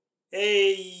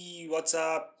Hey, what's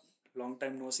up? Long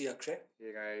time no see, Akshay.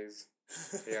 Hey guys,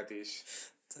 hey Atish.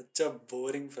 Such a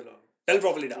boring fellow. Tell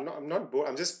properly now. I'm not bored.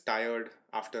 I'm just tired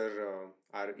after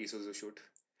our Isuzu shoot,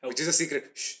 which is Okay, a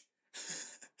secret. Shh.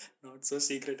 not so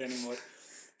secret anymore.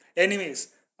 Anyways,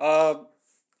 uh,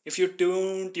 if you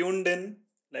tuned in,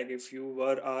 like if you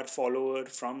were our follower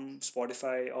from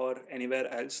Spotify or anywhere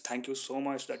else, thank you so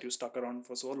much that you stuck around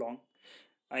for so long.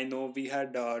 I know we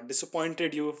had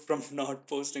disappointed you from not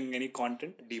posting any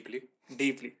content Deeply.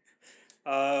 deeply.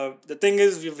 The thing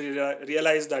is, we've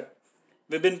realized that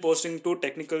we've been posting too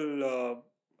technical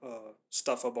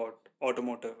stuff about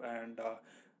automotive, and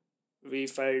we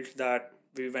felt that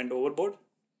we went overboard.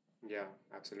 Yeah,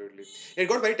 absolutely. It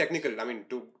got very technical. I mean,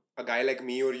 to a guy like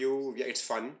me or you, yeah, it's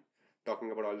fun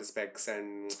talking about all the specs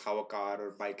and how a car or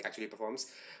bike actually performs.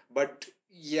 But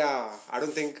yeah, I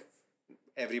don't think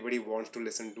everybody wants to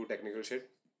listen to technical shit.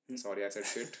 Sorry, I said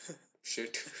shit.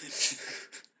 Shit.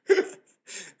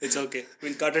 It's okay.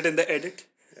 We'll cut it in the edit.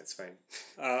 That's fine.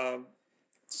 Um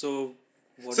so,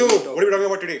 what do So, we what talk? are we talking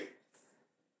about today?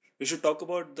 We should talk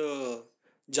about the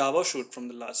Java shoot from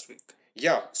the last week.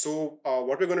 Yeah, so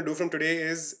what we're going to do from today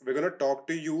is we're going to talk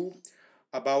to you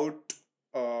about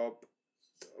uh,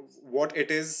 what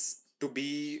it is to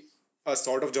be a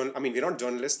sort of I mean, we're not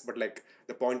journalists, but like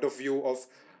the point of view of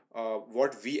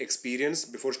what we experience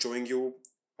before showing you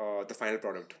the final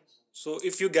product. So,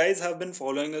 if you guys have been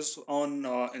following us on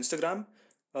Instagram,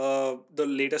 the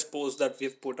latest post that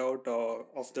we've put out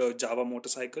of the Java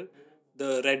motorcycle,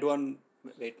 the red one.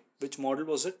 Wait, which model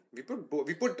was it?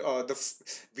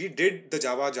 We did the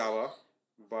Java,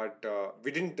 but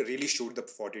we didn't really shoot the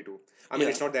 42. I mean, Yeah,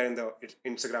 it's not there in the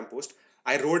Instagram post.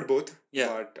 I rode both, yeah.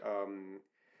 but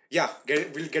yeah,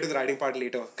 we'll get to the riding part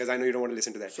later because I know you don't want to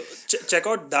listen to that. So check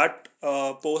out that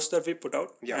post that we put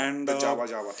out. Yeah, And the Java.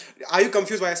 Are you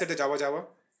confused why I said the Java?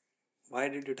 why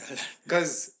did you tell that?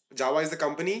 Because Java is the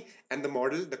company and the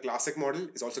model, the classic model,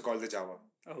 is also called the Java.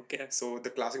 Okay, So the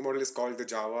classic model is called the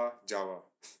Java.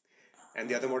 And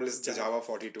the other model is the Java, Java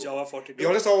 42. Java We 42.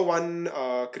 also saw one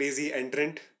crazy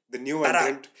entrant, the new Parak.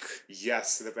 entrant.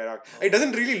 Yes, the Perak. It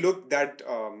doesn't really look that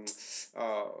uh,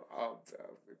 uh,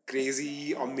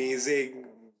 crazy, amazing,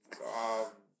 uh,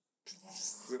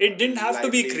 It didn't have to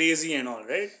be lively. crazy and all,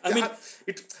 right? I mean, Yeah,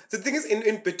 it. The thing is,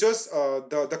 in pictures,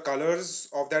 the colors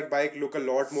of that bike look a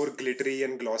lot more glittery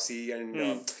and glossy,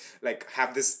 and like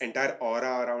have this entire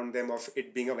aura around them of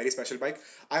it being a very special bike.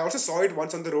 I also saw it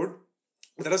once on the road.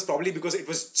 That was probably because it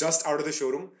was just out of the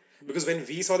showroom. Because when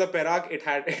we saw the Perak,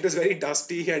 it was very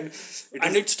dusty and it and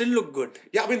was it still looked good.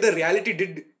 yeah. I mean, the reality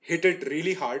did hit it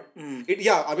really hard.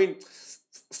 I mean,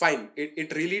 fine.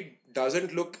 It really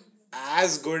doesn't look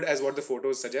as good as what the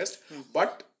photos suggest,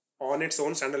 but on its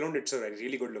own standalone, it's a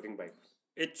really good looking bike.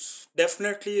 It's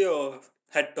definitely a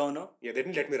head turner. Yeah, they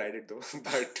didn't let me ride it though,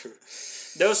 but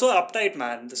They were so uptight,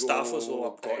 man. The staff was so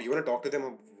oh god, uptight. you want to talk to them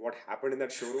of what happened in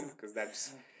that showroom because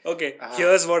that's Okay, ah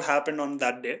here's what happened on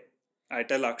that day. I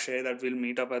tell Akshay that we'll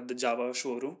meet up at the Java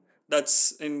showroom. That's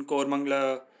in Kormangla,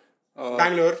 uh,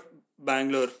 Bangalore.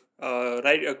 Bangalore,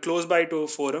 right close by to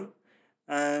Forum.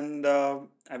 And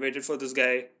I waited for this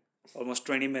guy almost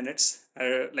 20 minutes.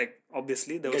 Like,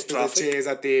 obviously, there was Get to the traffic. chase,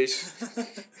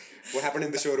 Atesh. What happened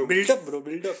in the showroom? Build up, bro,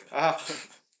 build up. Ah,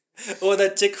 Oh,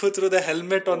 that chick who threw the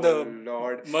helmet on oh the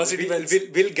Lord. Mercedes Benz.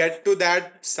 We'll get to that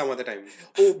some other time.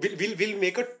 Oh,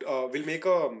 we'll make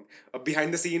a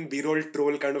behind the scene B-roll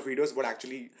troll kind of videos, but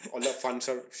actually all the fun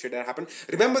shit that happened.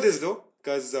 Remember this though,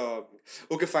 because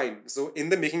okay, fine. So in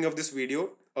the making of this video,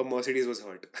 a Mercedes was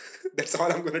hurt. That's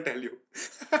all I'm gonna tell you.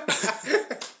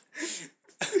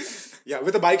 Yeah,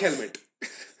 with a bike helmet,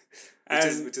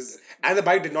 And and the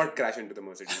bike did not crash into the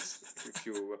Mercedes. If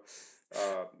you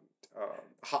uh,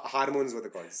 hormones were the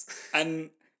cause. and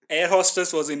air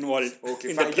hostess was involved Okay,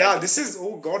 in the fine. Yeah, tragedy. this is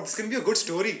oh god, this can be a good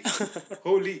story.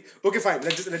 Holy. Okay, fine.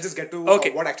 Let's just get to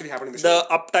Okay, what actually happened in the the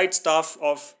showroom. uptight staff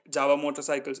of Java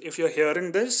motorcycles. If you're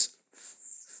hearing this,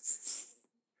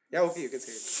 Yeah, okay, you can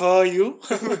say for you,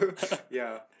 it.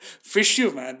 Yeah, fish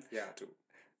you, man. yeah, true.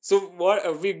 So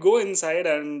what we go inside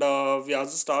and we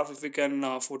ask the staff if we can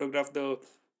photograph the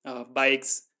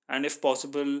bikes, and if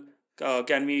possible,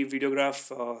 can we videograph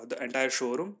the entire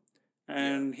showroom? Yeah,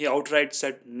 And he outright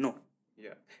said no.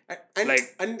 yeah. And Like,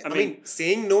 and I I mean, mean,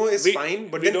 saying no is we fine,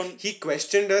 but we then don't. he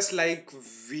questioned us like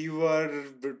we were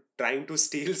trying to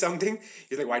steal something.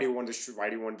 He's like, "Why do you want why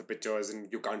do you want the pictures?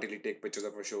 And you can't really take pictures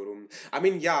of a showroom." I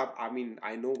mean, yeah. I mean,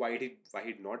 I know why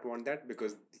he'd not want that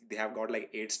because they have got like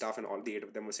 8 staff and all the 8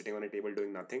 of them were sitting on a table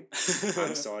doing nothing.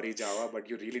 I'm sorry, Java, but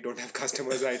you really don't have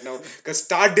customers right now. Cause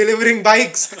start delivering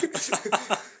bikes.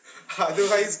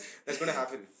 Otherwise, that's gonna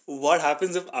happen. What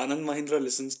happens if Anand Mahindra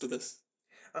listens to this?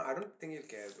 I don't think he'll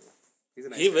care though. He's a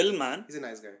nice He guy. will, man. He's a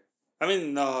nice guy. I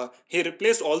mean, he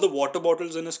replaced all the water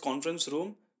bottles in his conference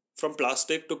room from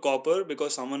plastic to copper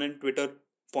because someone in Twitter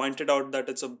pointed out that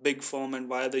it's a big firm and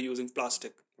why are they using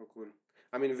plastic. Oh, cool.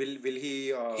 I mean, will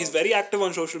he He's very active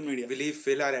on social media. will he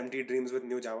fill our empty dreams with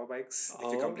new Java bikes if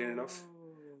we complain Oh. enough?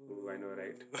 Oh, I know,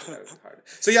 right? That was hard.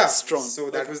 So yeah, Strong. so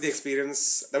that was the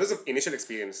experience. That was the initial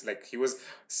experience. Like he was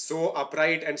so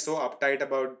upright and so uptight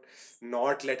about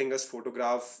not letting us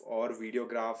photograph or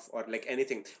videograph or like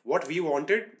anything. What we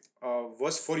wanted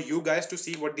was for you guys to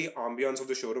see what the ambience of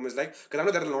the showroom is like. Because I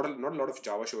know there are not a lot of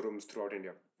Java showrooms throughout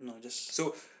India. No, just.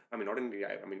 So I mean, not in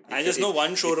India. I mean, I just know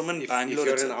one showroom in if Bangalore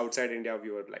you're itself. an outside India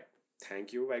viewer, like,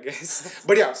 thank you, I guess.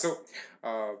 But yeah, so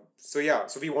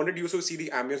we wanted you to see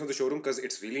the ambience of the showroom because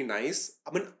it's really nice.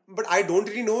 I mean, but I don't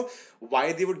really know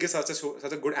why they would give such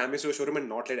a good ambience to a showroom and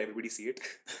not let everybody see it.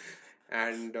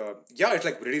 And yeah, it's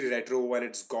like really retro and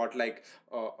it's got like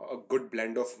a good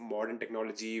blend of modern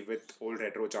technology with old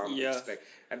retro charm. Yeah. Like,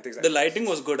 and things like The lighting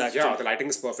was good actually. yeah, the lighting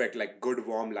is perfect. Like good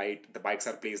warm light. The bikes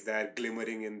are placed there,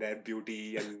 glimmering in their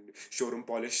beauty and showroom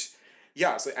polish.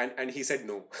 Yeah. So and he said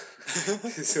no.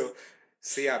 so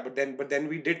so yeah. But then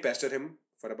we did pester him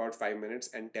for about 5 minutes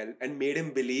and made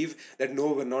him believe that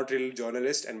no, we're not real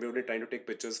journalists and we're only trying to take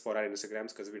pictures for our Instagrams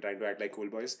because we're trying to act like cool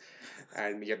boys.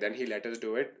 And yeah, then he let us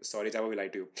do it. Sorry, Java, we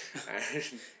lied to you.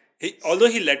 And Although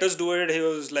he let us do it, he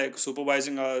was like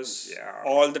supervising us yeah,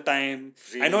 all the time.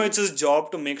 I know really. it's his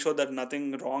job to make sure that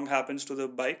nothing wrong happens to the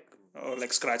bike, or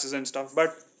like scratches and stuff.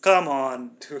 But come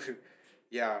on.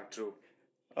 Yeah, true.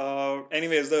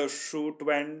 Anyways, the shoot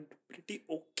went pretty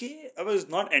okay. I was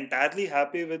not entirely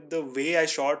happy with the way I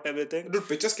shot everything. Dude,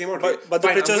 pictures came out But- great. but the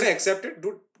Fine, pictures- I'm gonna accept it,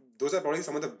 dude. Those are probably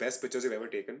some of the best pictures you've ever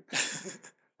taken.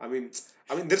 I mean,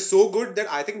 they're so good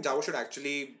that I think Java should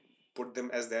actually put them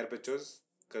as their pictures.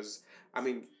 Because I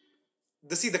mean,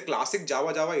 the classic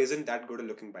Java isn't that good a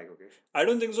looking bike. Okay. I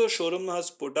don't think so. Showroom has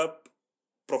put up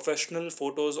professional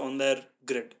photos on their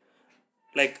grid.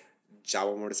 Like,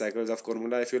 Java motorcycles of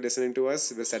Kormula, if you're listening to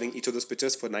us, we're selling each of those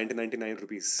pictures for 1999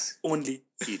 rupees only.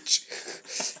 each.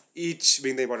 Each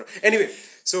being the important. Anyway,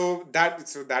 so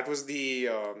that was the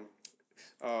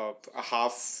a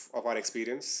half of our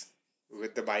experience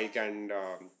with the bike and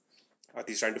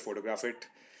Atish trying to photograph it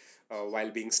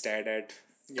while being stared at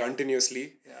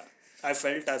continuously. Yeah.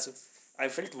 I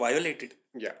felt violated.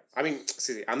 Yeah, I mean,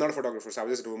 see, I'm not a photographer, so I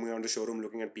was just roaming around the showroom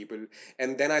looking at people,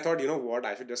 and then I thought, you know what,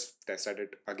 I should just test at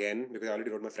it again because I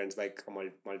already rode my friend's bike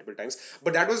multiple times.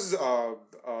 But that was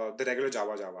the regular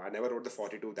Java. I never rode the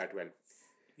 42 that well.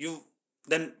 You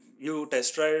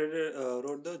test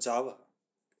rode the Java.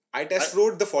 I test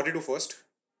rode the 42 first.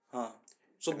 Huh.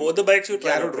 So both the bikes you tried.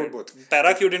 Yeah, I out, rode right? both.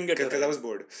 Perak you didn't get to Because ride. I was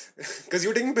bored. Because you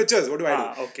were taking pictures. What do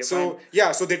I do? Okay, so fine.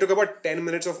 yeah, so they took about 10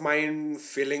 minutes of mine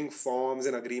filling forms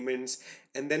and agreements.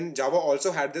 And then Java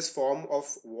also had this form of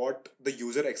what the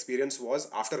user experience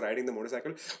was after riding the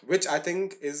motorcycle, which I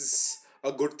think is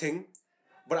a good thing.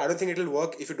 But I don't think it'll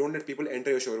work if you don't let people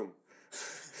enter your showroom.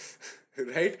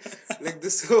 Right? Like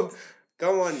this. So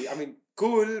come on. I mean,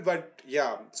 cool, but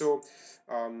yeah. So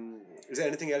is there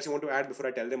anything else you want to add before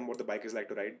I tell them what the bike is like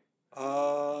to ride?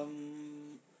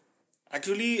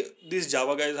 Actually, these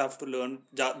Java guys have to learn.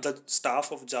 The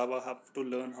staff of Java have to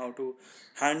learn how to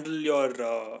handle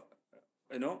your,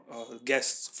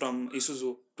 guests from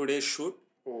Isuzu today's shoot.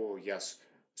 Oh yes.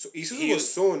 So Isuzu He-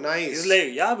 was so nice. He's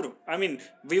like, yeah, bro. I mean,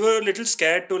 we were a little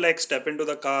scared to like step into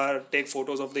the car, take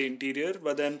photos of the interior,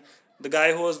 but then the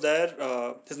guy who was there,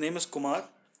 his name is Kumar,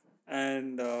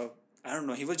 and I don't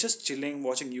know, he was just chilling,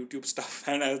 watching YouTube stuff,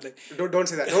 and I was like, Don't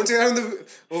say that. Don't say that on the.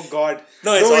 Oh God.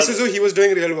 No, it's all- Isuzu. He was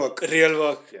doing real work. real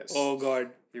work. Yes. Oh God.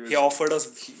 was- He offered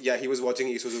us Yeah, he was watching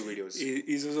Isuzu videos.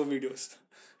 Isuzu videos.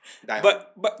 Die hard.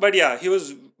 But yeah, he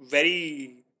was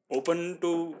very open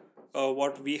to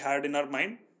what we had in our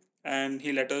mind, and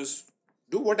he let us.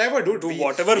 Do whatever, dude. Do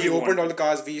whatever we opened want. all the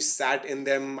cars. We sat in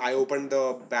them. I opened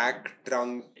the back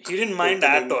trunk. He didn't mind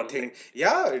at opening all. Thing.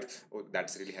 Yeah.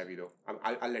 That's really heavy though.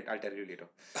 I'll tell you later.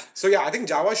 So yeah, I think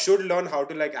Java should learn how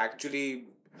to like actually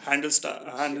Handle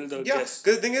the yeah. guests.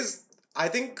 Because the thing is, I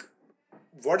think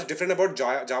what's different about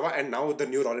Java and now the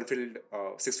new Royal Enfield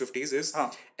 650s is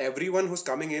everyone who's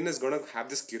coming in is going to have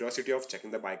this curiosity of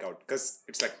checking the bike out because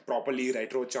it's like properly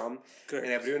retro charm. Correct.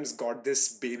 And everyone's got this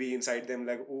baby inside them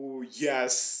like, oh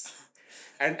yes.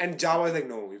 And Java is like,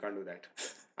 no, you can't do that.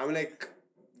 I'm like,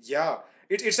 yeah.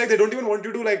 It's like they don't even want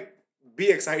you to like be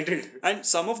excited. And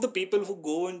some of the people who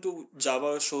go into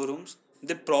Java showrooms,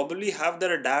 they probably have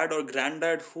their dad or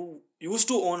granddad who used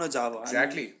to own a Java.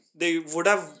 Exactly. they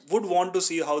would want to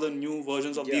see how the new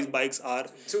versions of Yeah. these bikes are.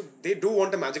 So they do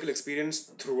want a magical experience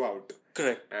throughout,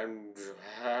 Correct. and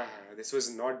this was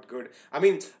not good. I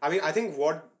think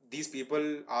what these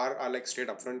people are like straight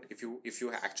upfront. If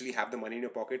you actually have the money in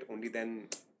your pocket, only then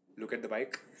look at the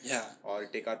bike Yeah. or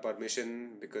take our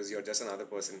permission, because you're just another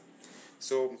person.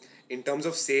 So in terms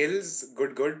of sales,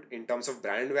 good. In terms of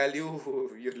brand value,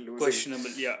 you're losing.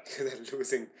 Questionable. Yeah. They're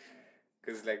losing,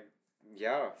 because like,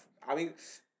 yeah. I mean,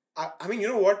 you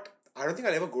know what? I don't think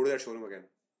I'll ever go to that showroom again.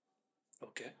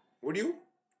 Okay. Would you?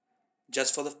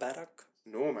 Just for the Parak.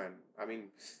 No, man.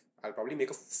 I'll probably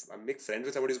make friends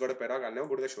with somebody who's got a Perak. I'll never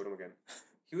go to the showroom again.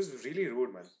 He was really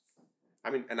rude, man.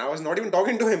 And I was not even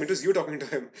talking to him. It was you talking to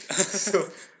him.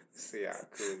 So yeah,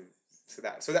 cool.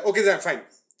 So that okay, then fine.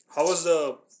 How was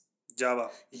the Java?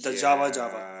 The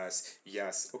Java.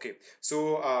 Yes. Okay. So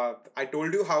I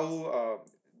told you how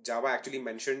Java actually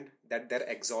mentioned that their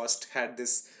exhaust had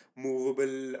this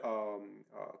movable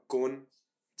cone.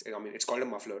 It's called a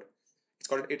muffler.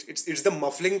 It's the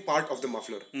muffling part of the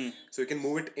muffler. So you can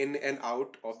move it in and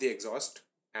out of the exhaust,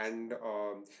 and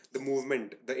the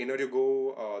movement, the inner you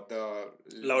go,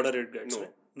 Louder it gets, no,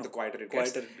 right? No. the quieter it Quieter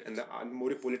gets, it gets. and the more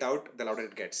you pull it out, the louder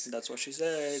it gets. That's what she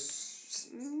said.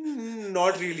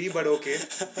 Not really, but okay,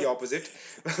 the opposite.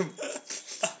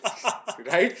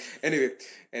 Right? Anyway,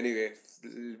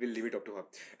 we'll leave it up to her.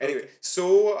 Anyway, Okay.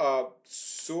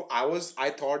 so I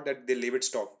thought that they leave it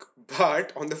stock,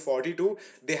 but on the 42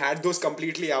 they had those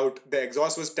completely out. The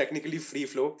exhaust was technically free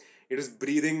flow. It was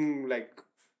breathing like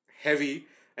heavy,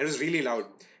 and it was really loud.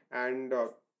 And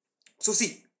so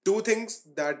see, two things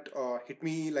that hit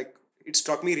me, like, it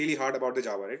struck me really hard about the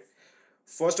Java, right?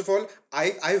 First of all,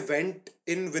 I went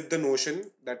in with the notion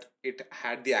that it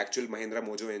had the actual Mahindra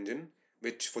Mojo engine,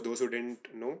 which for those who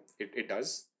didn't know, it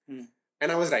does.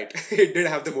 And I was right. It did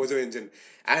have the Mojo engine.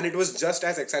 And it was just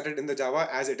as excited in the Java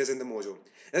as it is in the Mojo.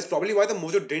 That's probably why the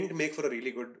Mojo didn't make for a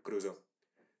really good cruiser.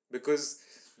 Because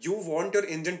you want your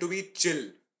engine to be chill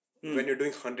when you're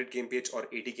doing 100 kmph or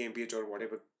 80 kmph or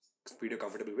whatever speed you're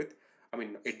comfortable with.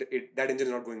 That engine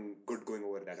is not going good going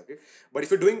over that, okay? But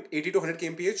if you're doing 80 to 100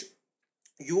 kmph,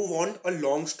 you want a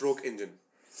long stroke engine,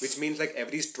 which means like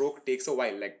every stroke takes a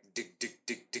while, like tick tick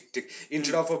tick tick tick,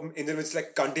 instead of an engine which is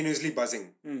like continuously buzzing.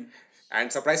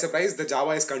 And surprise surprise, the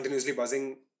Java is continuously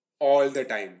buzzing all the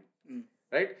time,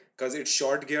 right? Because it's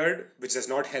short geared, which does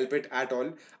not help it at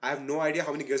all. I have no idea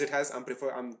how many gears it has.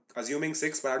 I'm assuming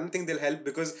 6, but I don't think they'll help,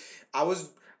 because i was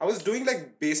I was doing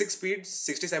like basic speed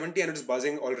 60 70, and it was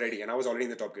buzzing already, and I was already in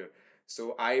the top gear.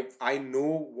 So I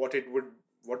know what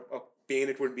a pain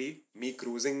it would be, me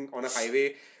cruising on a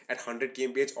highway at 100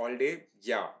 kmph all day.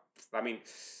 Yeah, I mean,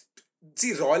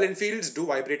 see, Royal Enfields do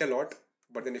vibrate a lot,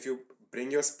 but then if you bring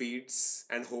your speeds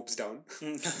and hopes down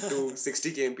to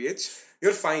 60 kmph,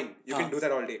 you're fine. You can do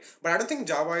that all day. But I don't think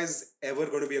Java is ever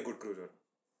going to be a good cruiser.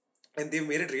 And they've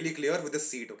made it really clear with the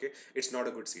seat, okay? It's not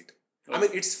a good seat.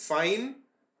 It's fine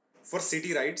for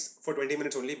city rides for 20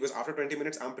 minutes only, because after 20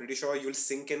 minutes, I'm pretty sure you'll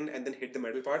sink in and then hit the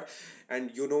metal part.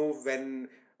 And you know when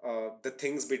the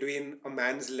things between a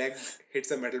man's leg hits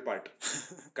the metal part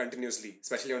continuously,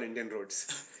 especially on Indian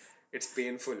roads. It's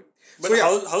painful. But So yeah,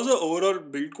 how's the overall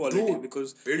build quality? dude,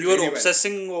 Because built you are really well.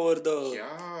 obsessing over the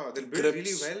Yeah, they're built really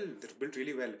grips. well. They're built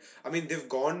really well. They've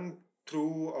gone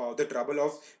through the trouble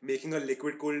of making a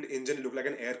liquid cooled engine look like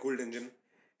an air cooled engine.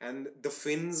 And the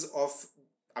fins of,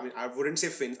 I wouldn't say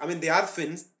fins. They are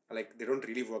fins. Like, they don't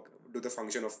really do the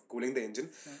function of cooling the engine,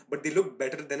 but they look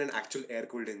better than an actual air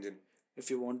cooled engine. If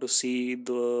you want to see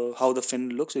the how the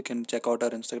fin looks, you can check out our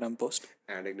Instagram post.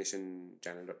 And Ignition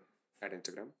channel at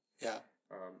Instagram. Yeah.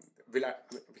 Um, we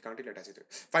can't really attach it.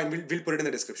 Fine, we'll put it in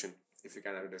the description if you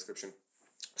can add a description.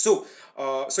 So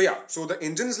the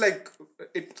engines like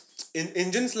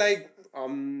engines like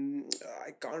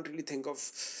I can't really think of.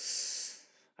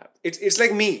 It's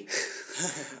like me.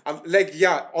 I'm like,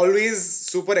 yeah, always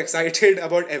super excited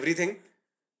about everything.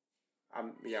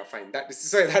 Yeah, fine.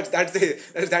 That's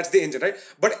the engine, right?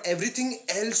 But everything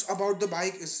else about the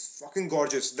bike is fucking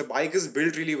gorgeous. The bike is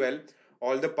built really well.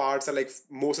 All the parts are like,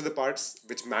 most of the parts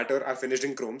which matter are finished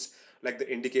in chromes, like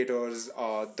the indicators,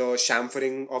 the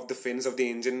chamfering of the fins of the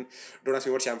engine. Don't ask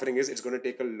me what chamfering is. It's going to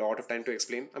take a lot of time to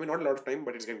explain. Not a lot of time,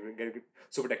 but it's going to get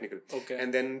super technical. Okay.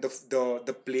 And then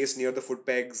the place near the foot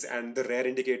pegs and the rear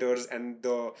indicators and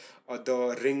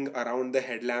the ring around the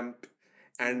headlamp,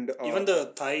 and even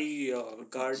the thigh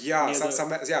guard. yeah, near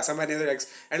the, somewhere near the legs,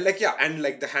 and like, yeah, and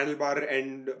like the handlebar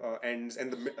ends,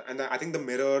 and I think the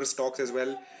mirror stalks as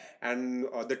well, and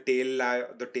the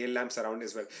tail lamps around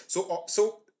as well.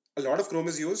 So a lot of chrome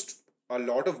is used, a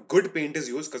lot of good paint is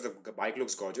used, because the bike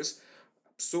looks gorgeous.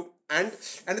 So and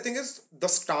the thing is, the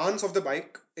stance of the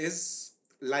bike is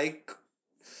like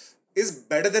is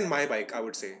better than my bike, I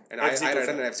would say. And I ride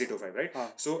an FZ25. FZ25, right? Huh.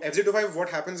 So FZ25, what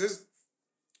happens is,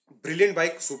 brilliant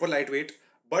bike, super lightweight,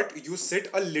 but you sit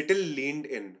a little leaned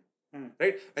in,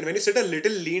 right? And when you sit a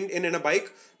little leaned in a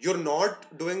bike, you're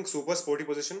not doing super sporty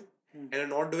position and you're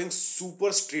not doing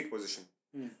super straight position.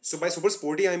 So by super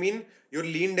sporty, I mean you're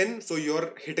leaned in, so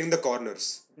you're hitting the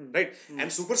corners, right?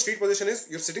 And super street position is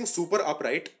you're sitting super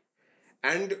upright,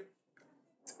 and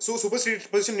so super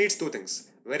street position needs two things: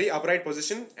 very upright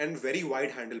position and very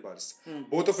wide handlebars,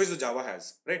 both of which the Java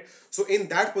has, right? So in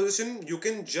that position, you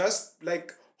can just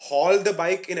like haul the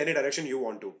bike in any direction you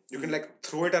want to. You can like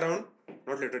throw it around,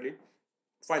 not literally,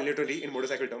 fine, literally in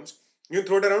motorcycle terms. You can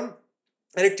throw it around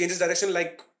and it changes direction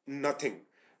like nothing,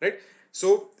 right?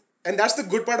 So, and that's the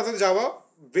good part of the Java,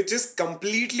 which is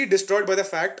completely destroyed by the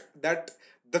fact that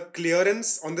the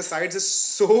clearance on the sides is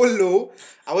so low.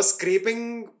 I was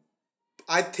scraping,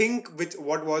 I think, which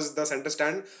what was the center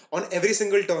stand on every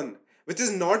single turn, which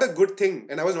is not a good thing,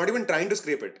 and I was not even trying to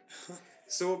scrape it.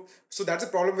 So that's a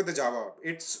problem with the Java.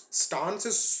 Its stance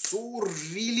is so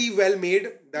really well made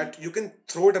that you can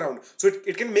throw it around. So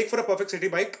it can make for a perfect city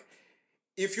bike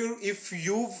if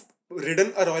you've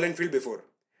ridden a Royal Enfield before,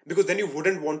 because then you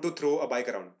wouldn't want to throw a bike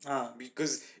around Ah.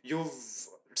 because you've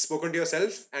spoken to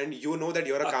yourself and you know that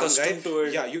you're a calm guy. Accustomed to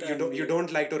it. Yeah, you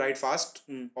don't like to ride fast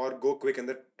or go quick in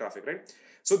the traffic, right?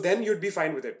 So then you'd be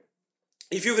fine with it.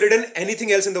 If you've ridden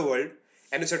anything else in the world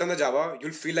and you sit on the Java,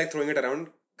 you'll feel like throwing it around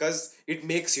because it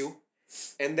makes you,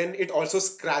 and then it also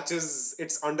scratches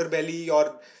its underbelly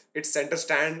or its center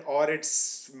stand or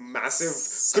its massive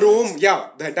chrome. Yeah,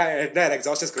 the entire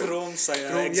exhaust is chrome. Chrome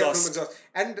Exhaust. exhaust,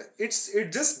 and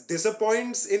it just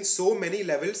disappoints in so many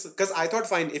levels. Because I thought,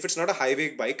 fine, if it's not a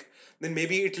highway bike, then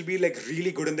maybe it'll be like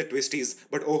really good in the twisties.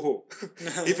 But oh ho,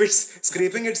 if it's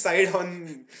scraping its side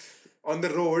on the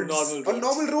roads,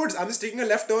 normal roads, I'm just taking a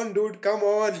left turn, dude. Come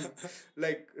on,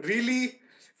 like really.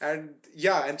 And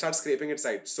yeah, and start scraping its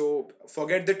side. So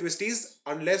forget the twisties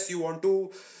unless you want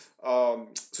to. So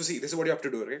see, this is what you have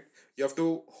to do, right? You have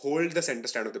to hold the center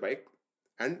stand of the bike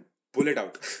and pull it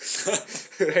out,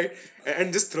 right?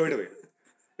 And just throw it away.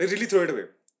 Like, really throw it away.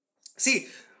 See,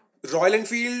 Royal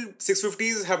Enfield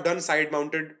 650s have done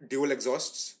side-mounted dual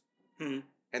exhausts, and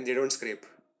they don't scrape.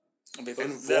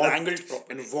 Because they're angled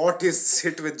properly. And what is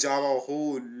it with Java?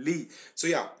 Holy! So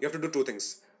yeah, you have to do two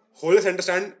things: hold the center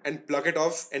stand and plug it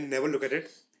off and never look at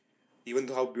it, even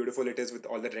though how beautiful it is with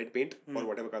all the red paint or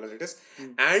whatever color it is,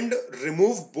 and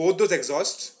remove both those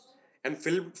exhausts and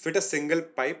fit a single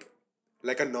pipe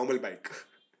like a normal bike.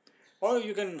 Or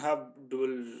you can have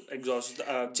dual exhaust.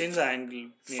 Change the angle.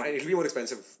 Fine, it'll be more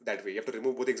expensive that way. You have to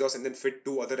remove both exhausts and then fit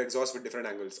two other exhausts with different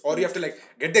angles. Or you have to like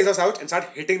get the exhaust out and start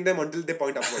hitting them until they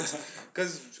point upwards.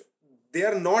 Because they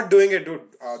are not doing it, dude.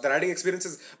 The riding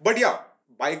experiences. But yeah,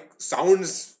 bike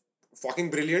sounds fucking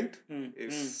brilliant,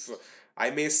 if I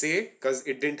may say, because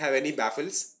it didn't have any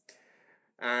baffles.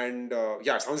 And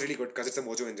yeah, it sounds really good because it's a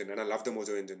Mojo engine, and I love the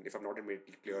Mojo engine. If I'm not made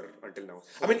it clear until now,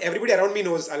 I mean everybody around me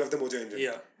knows I love the Mojo engine.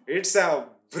 Yeah, it's a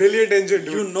brilliant engine,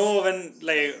 dude. You know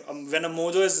when a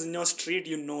Mojo is in your street,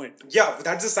 you know it. Yeah,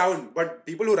 that's the sound. But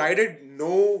people who ride it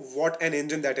know what an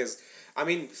engine that is. I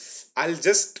mean, I'll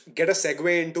just get a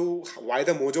segue into why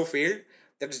the Mojo failed.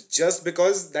 That's just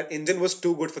because that engine was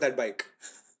too good for that bike.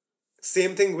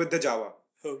 Same thing with the Java.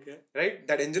 Okay. Right?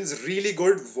 That engine's really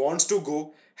good, wants to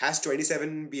go, has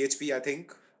 27 bhp, I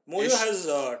think. Mojo has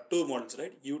two models,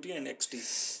 right? UT and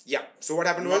XT. Yeah. So what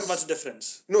happened Not much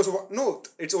difference. No, no,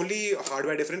 it's only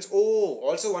hardware difference. Oh,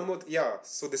 also one more. Yeah.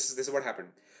 So this is what happened.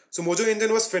 So Mojo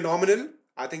engine was phenomenal.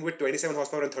 I think with 27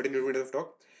 horsepower and 13 Newton meters of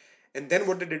torque. And then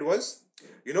what they did was,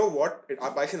 you know what?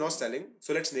 Our bike is not selling,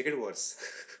 so let's make it worse.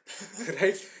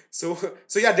 Right? So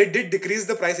yeah, they did decrease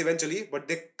the price eventually, but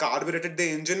they carbureted the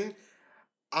engine.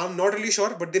 I'm not really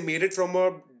sure, but they made it from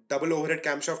a double overhead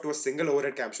camshaft to a single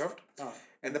overhead camshaft.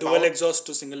 And the dual exhaust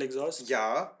to single exhaust.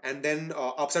 Yeah, and then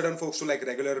upside down forks to like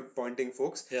regular pointing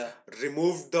forks. Yeah.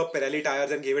 Removed the Pirelli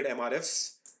tires and gave it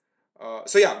MRFs.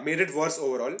 So yeah, made it worse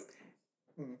overall.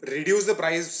 Reduced the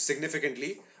price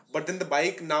significantly, but then the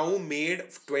bike now made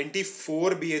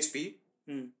 24 bhp,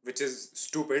 which is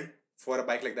stupid for a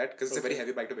bike like that because it's a very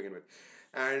heavy bike to begin with,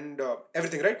 and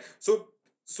everything, right? So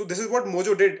this is what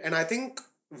Mojo did, and I think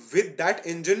with that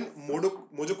engine,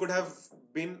 Mojo could have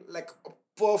been like a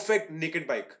perfect naked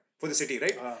bike for the city,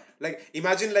 right? Like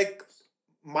imagine like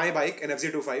my bike, an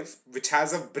FZ25, which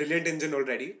has a brilliant engine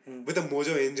already with a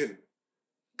Mojo engine.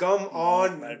 come Not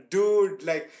on, bad. dude.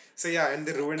 Like, so yeah, and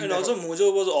they ruined And the also Mojo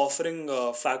was offering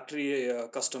factory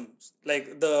customs. Like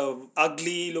the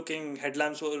ugly looking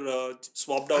headlamps were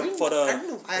swapped I out mean, for I a don't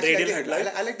know. I actually like radial the headlamps.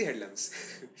 headlight. I like the headlamps.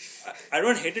 I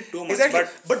don't hate it too much, Exactly.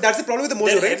 but But that's the problem with the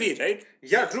Mojo, they're right? heavy, right?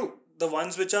 Yeah, true. The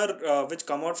ones which are which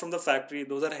come out from the factory,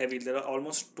 those are heavy. They're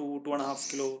almost 2.5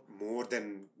 kilo. More than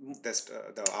this,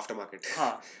 the aftermarket.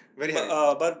 Huh. Very But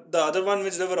heavy. But the other one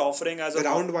which they were offering as The a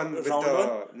round one with round one,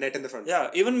 the net in the front.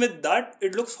 yeah, even with that,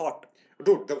 it looks hot.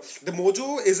 Dude, the Mojo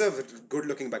is a good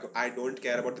looking bike. I don't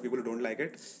care about the people who don't like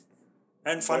it.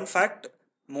 And fun But fact,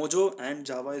 Mojo and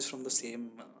Java is from the same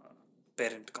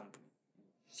parent company,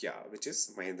 yeah, which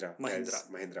is Mahindra, Mahindra. guys,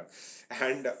 Mahindra.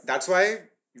 And that's why,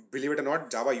 believe it or not,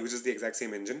 Java uses the exact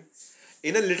same engine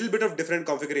in a little bit of different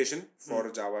configuration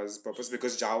for Java's purpose,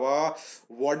 because Java,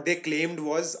 what they claimed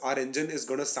was our engine is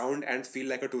going to sound and feel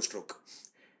like a two-stroke,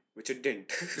 which it didn't,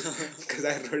 because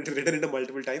I written it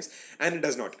multiple times and it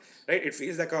does not, right? It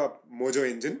feels like a Mojo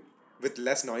engine with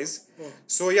less noise.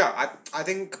 So yeah, I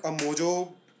think a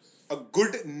Mojo, a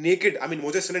good naked, I mean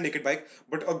Mojo is still a naked bike,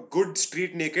 but a good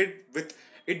street naked with,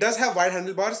 it does have wide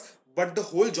handlebars, but the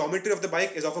whole geometry of the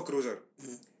bike is of a cruiser.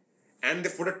 And they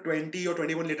put a 20 or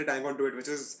 21 liter tank onto it, which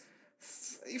is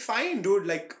fine, dude.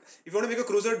 Like, if you want to make a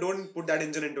cruiser, don't put that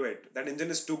engine into it. That engine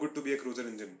is too good to be a cruiser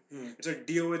engine. It's a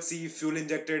DOHC, fuel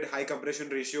injected, high compression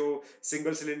ratio,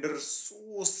 single cylinder, so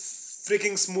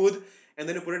freaking smooth, and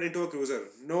then you put it into a cruiser.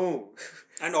 No.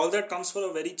 And all that comes for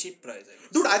a very cheap price, I guess.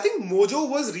 Dude, I think Mojo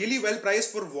was really well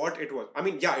priced for what it was. I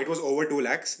mean, yeah, it was over 2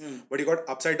 lakhs, but you got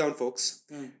upside down forks,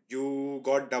 you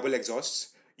got double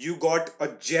exhausts, you got a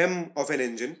gem of an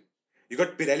engine, you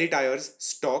got Pirelli tires,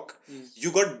 stock,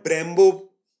 you got Brembo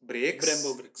brakes.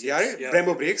 Brembo brakes, Yeah, yes. right? Yeah.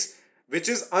 Brembo brakes, which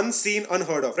is unseen,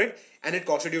 unheard of, right? And it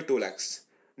costed you 2 lakhs.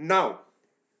 Now,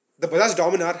 the Bajaj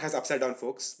Dominar has upside down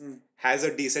forks, has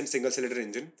a decent single cylinder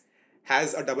engine,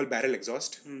 has a double barrel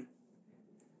exhaust,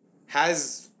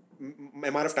 has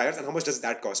MRF tires, and how much does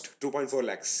that cost? 2.4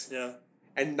 lakhs. Yeah.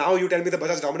 And now you tell me the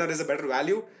Bajaj Dominar is a better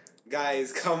value?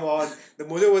 Guys, come on. The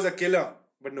Mojo was a killer,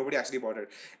 but nobody actually bought it.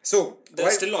 So, They're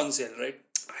why- still on sale, right?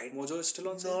 I- Mojo is still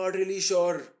on sale. not really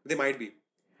sure. They might be.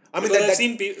 I mean, Because I've that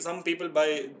seen some people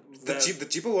buy the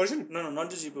cheaper version? No, not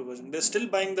the cheaper version. They're still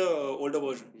buying the older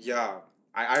version. Yeah.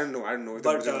 I don't know. I don't know if the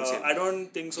But Mojo is on sale. I don't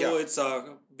think so. Yeah. It's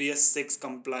BS6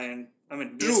 compliant. I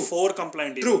mean, True. BS4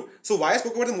 compliant. even. True. So why I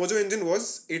spoke about the Mojo engine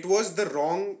was, it was the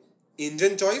wrong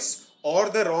engine choice or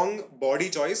the wrong body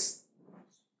choice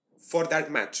for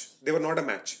that match. They were not a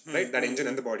match, right? That engine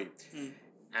and the body.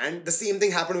 And the same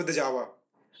thing happened with the Java.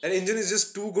 That engine is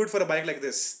just too good for a bike like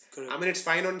this. Correct. I mean, it's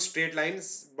fine on straight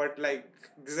lines, but like,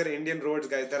 these are Indian roads,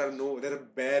 guys. There are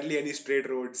barely any straight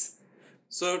roads.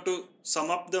 So to sum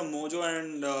up the Mojo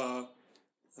and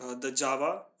the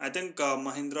Java, I think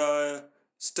Mahindra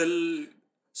still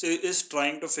is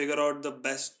trying to figure out the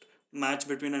best match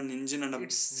between an engine and a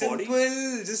It's body.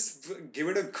 simple. Just give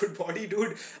it a good body,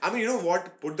 dude. I mean, you know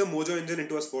what? Put the Mojo engine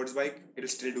into a sports bike, it'll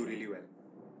still do really well.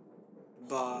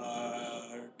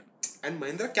 But And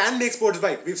Mahindra can make sports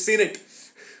bike. We've seen it.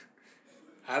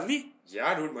 have we?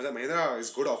 Yeah, dude. Mahindra is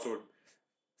good off road.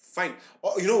 Fine.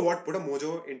 Oh, you know what? Put a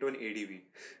Mojo into an ADV.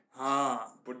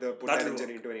 Put That that will engine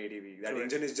work. into an ADV. That Correct.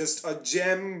 engine is just a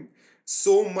gem.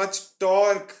 So much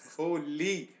torque.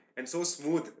 Holy. And so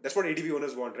smooth. That's what ADV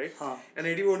owners want, right? And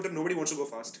ADV owner, nobody wants to go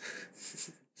fast.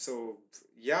 So,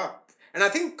 yeah. And I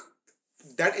think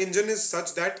that engine is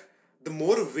such that the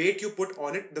more weight you put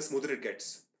on it, the smoother it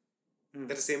gets.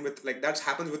 That's the same with, like, that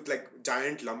happens with like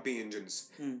giant lumpy engines.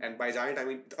 And by giant, I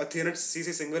mean a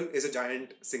 300cc single is a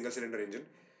giant single cylinder engine.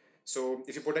 So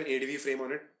if you put an ADV frame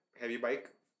on it, heavy bike,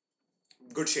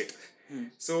 good shit.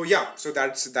 So yeah, so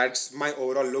that's my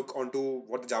overall look onto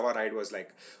what the Java ride was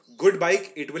like. Good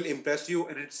bike, it will impress you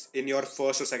in your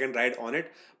first or second ride on it,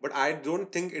 but I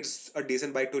don't think it's a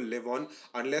decent bike to live on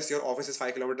unless your office is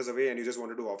 5 kilometers away and you just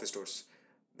want to do office tours.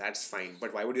 That's fine,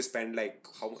 but why would you spend like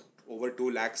over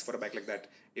 2 lakhs for a bike like that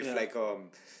if Yeah. like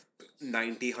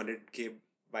 90 100k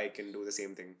bike can do the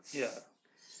same thing, Yeah.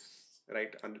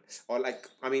 right? Or like,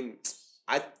 I mean,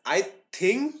 I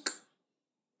think,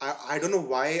 I don't know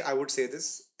why I would say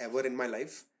this ever in my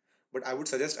life, but I would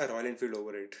suggest a Royal Enfield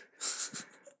over it.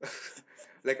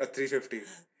 Like a 350.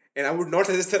 And I would not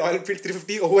suggest the Royal Enfield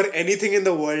 350 over anything in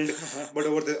the world, but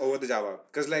over the Java.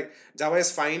 Because like, Java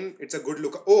is fine, it's a good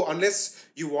look. Oh, unless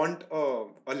you want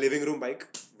a living room bike,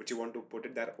 which you want to put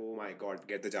it there, oh my god,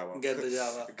 get the Java. Get the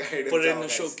Java. Guidance Put it in Java, a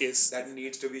guys. showcase. That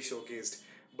needs to be showcased.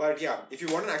 But yeah, if you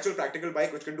want an actual practical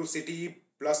bike which can do city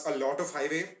plus a lot of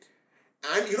highway,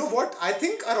 and you know what? I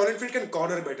think a Royal Enfield can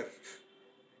corner better.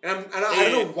 And I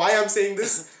don't know why I'm saying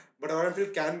this, But Royal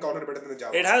Enfield can corner better than the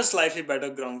Java. It has slightly better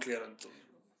ground clearance.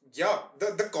 Yeah,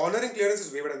 the cornering clearance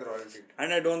is way better than the Royal Enfield.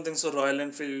 And I don't think so Royal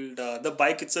Enfield, the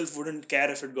bike itself wouldn't care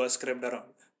if it got scraped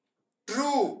around.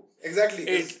 True, exactly.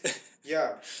 It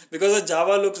Yeah, because the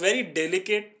Java looks very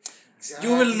delicate. exactly.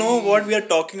 You will know what we are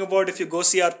talking about if you go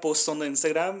see our posts on the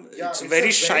Instagram. Yeah, It's a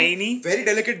very shiny. very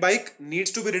delicate bike. Needs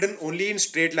to be ridden only in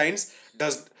straight lines.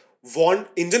 Does want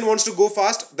engine wants to go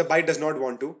fast. The bike does not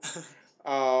want to.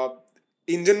 Uh,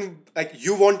 engine like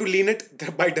you want to lean it.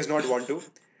 The bike does not want to.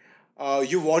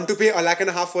 You want to pay $1.5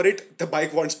 lakh for it. The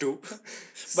bike wants to.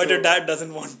 But your So, dad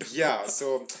doesn't want to. yeah,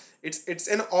 so it's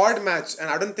an odd match, and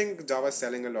I don't think Java is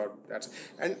selling a lot. That's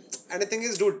and the thing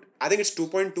is, dude, I think it's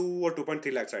 2.2 or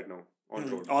 2.3 lakhs right now on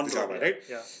road. On The road, Java, yeah. right?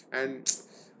 Yeah. And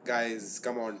guys,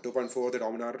 come on, 2.4 the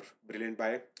Dominar, brilliant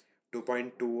buy.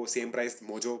 2.2 same price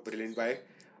Mojo, brilliant buy.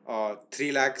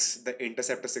 3 lakhs the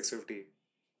Interceptor 650,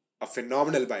 a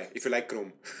phenomenal buy if you like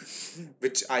Chrome,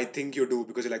 which I think you do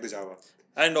because you like the Java.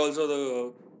 And also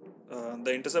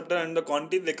the Interceptor and the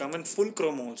Conti, they come in full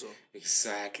chrome also.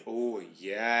 Exactly. Oh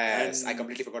yes, I And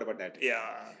completely forgot about that. yeah.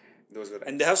 Those were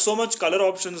And they have so much color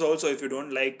options also if you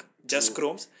don't like just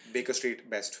chromes. Baker Street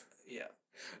best. Yeah.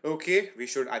 Okay, we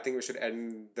should. I think we should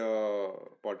end the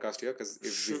podcast here because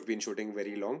if we've been shooting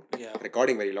very long, Yeah.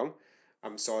 recording very long.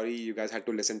 I'm sorry you guys had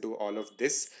to listen to all of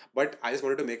this, but I just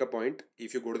wanted to make a point.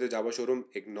 If you go to the Java showroom,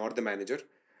 ignore the manager,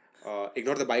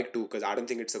 ignore the bike too, because I don't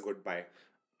think it's a good buy.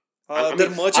 Their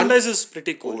merchandise is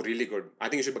pretty cool. Oh, really good. I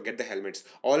think you should get the helmets.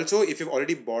 Also, if you've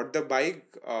already bought the bike,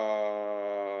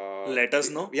 Let us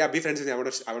know. yeah, be friends with me.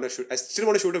 I want to shoot. I still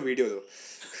want to shoot a video though.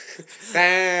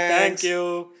 Thank Thanks.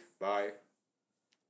 you. Bye.